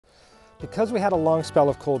Because we had a long spell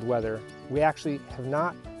of cold weather, we actually have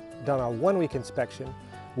not done a 1-week inspection.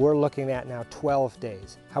 We're looking at now 12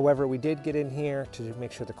 days. However, we did get in here to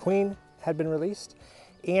make sure the queen had been released,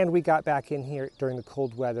 and we got back in here during the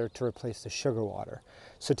cold weather to replace the sugar water.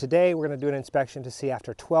 So today we're going to do an inspection to see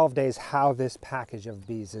after 12 days how this package of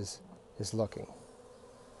bees is looking.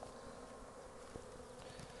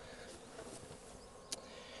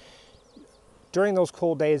 During those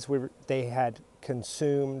cold days, they had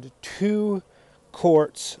consumed 2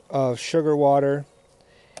 quarts of sugar water.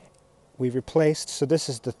 We replaced, so this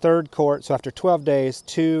is the 3rd quart, so after 12 days,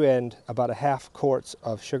 2 and about a half quarts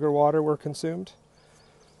of sugar water were consumed.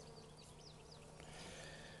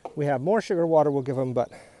 We have more sugar water we'll give them, but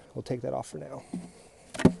we'll take that off for now.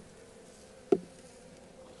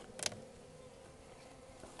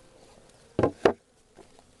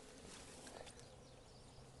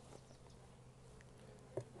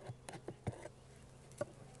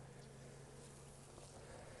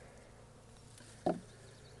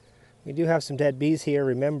 We do have some dead bees here.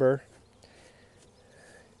 Remember,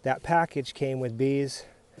 that package came with bees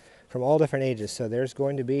from all different ages, so there's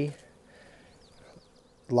going to be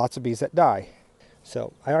lots of bees that die.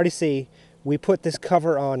 So I already see we put this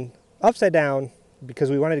cover on upside down because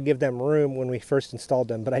we wanted to give them room when we first installed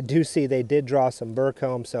them, but I do see they did draw some burr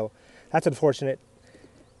comb, so that's unfortunate.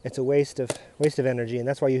 It's a waste of energy, and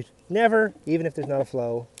that's why you never, even if there's not a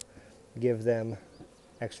flow, give them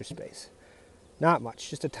extra space. Not much,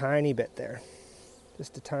 just a tiny bit there.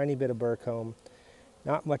 Just a tiny bit of burr comb.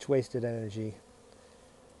 Not much wasted energy,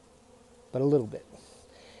 but a little bit.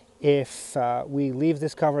 If we leave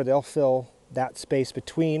this cover, they'll fill that space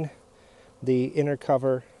between the inner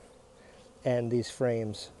cover and these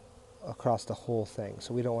frames across the whole thing.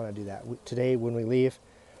 So we don't want to do that. Today, when we leave,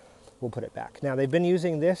 we'll put it back. Now, they've been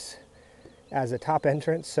using this as a top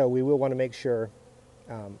entrance, so we will want to make sure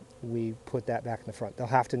we put that back in the front. They'll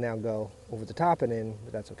have to now go over the top and in,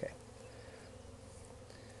 but that's okay.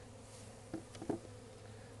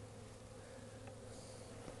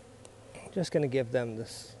 Just going to give them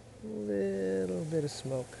this little bit of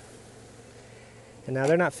smoke. And now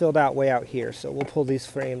they're not filled out way out here, so we'll pull these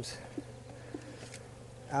frames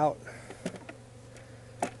out.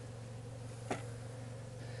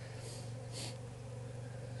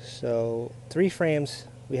 So 3 frames,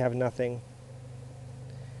 we have nothing.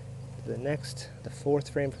 The 4th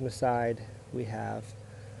frame from the side, we have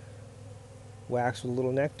wax with a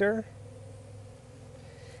little nectar.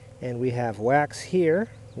 And we have wax here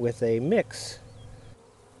with a mix.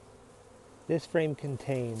 This frame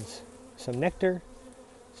contains some nectar,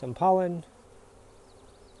 some pollen,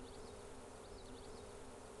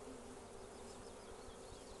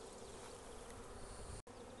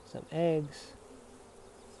 some eggs,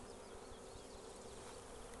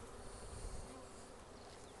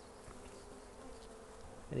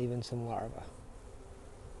 and even some larvae.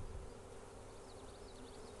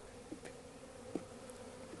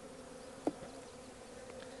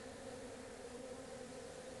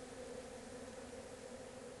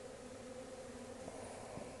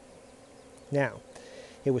 Now,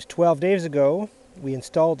 it was 12 days ago we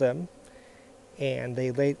installed them, and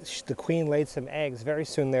the queen laid some eggs very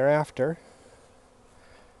soon thereafter.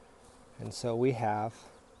 And so we have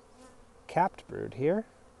capped brood here.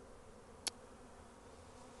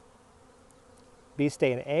 Bees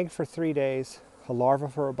stay in egg for 3 days, a larva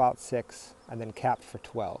for about 6, and then capped for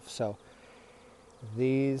 12. So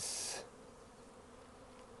these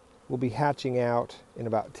will be hatching out in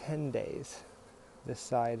about 10 days. This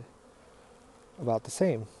side about the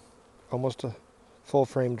same. Almost a full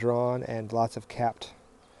frame drawn and lots of capped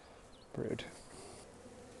brood.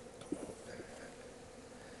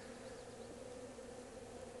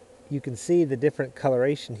 You can see the different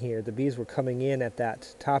coloration here. The bees were coming in at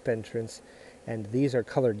that top entrance, and these are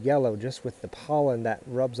colored yellow just with the pollen that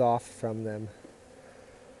rubs off from them.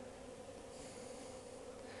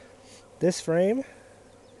 This frame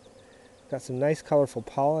got some nice colorful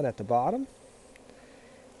pollen at the bottom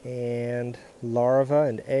and larvae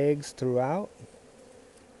and eggs throughout.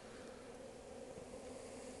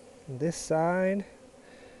 This side,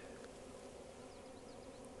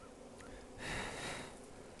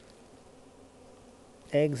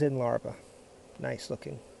 eggs and larvae. Nice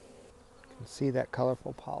looking. You can see that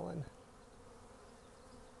colorful pollen.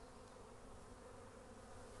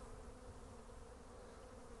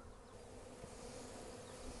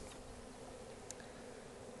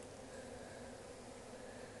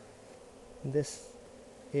 This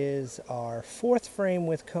is our 4th frame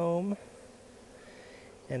with comb,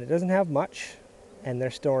 and it doesn't have much, and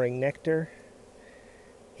they're storing nectar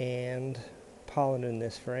and pollen in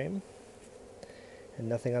this frame. and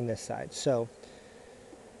nothing on this side. So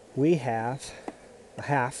we have a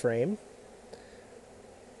half frame,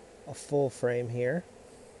 a full frame here,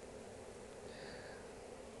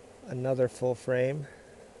 another full frame,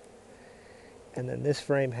 and then this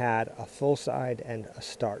frame had a full side and a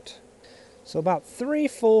start. So about 3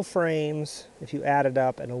 full frames if you add it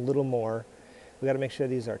up, and a little more. We got to make sure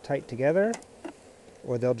these are tight together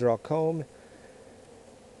or they'll draw comb.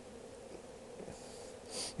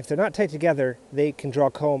 If they're not tight together, they can draw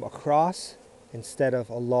comb across instead of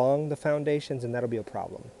along the foundations, and that'll be a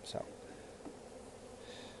problem. So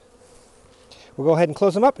we'll go ahead and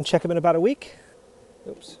close them up and check them in about a week.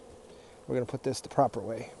 Oops. We're going to put this the proper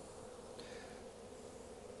way.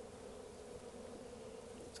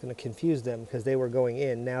 It's going to confuse them because they were going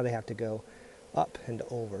in. Now they have to go up and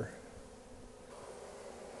over.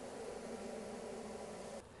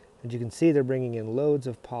 As you can see, they're bringing in loads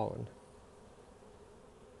of pollen.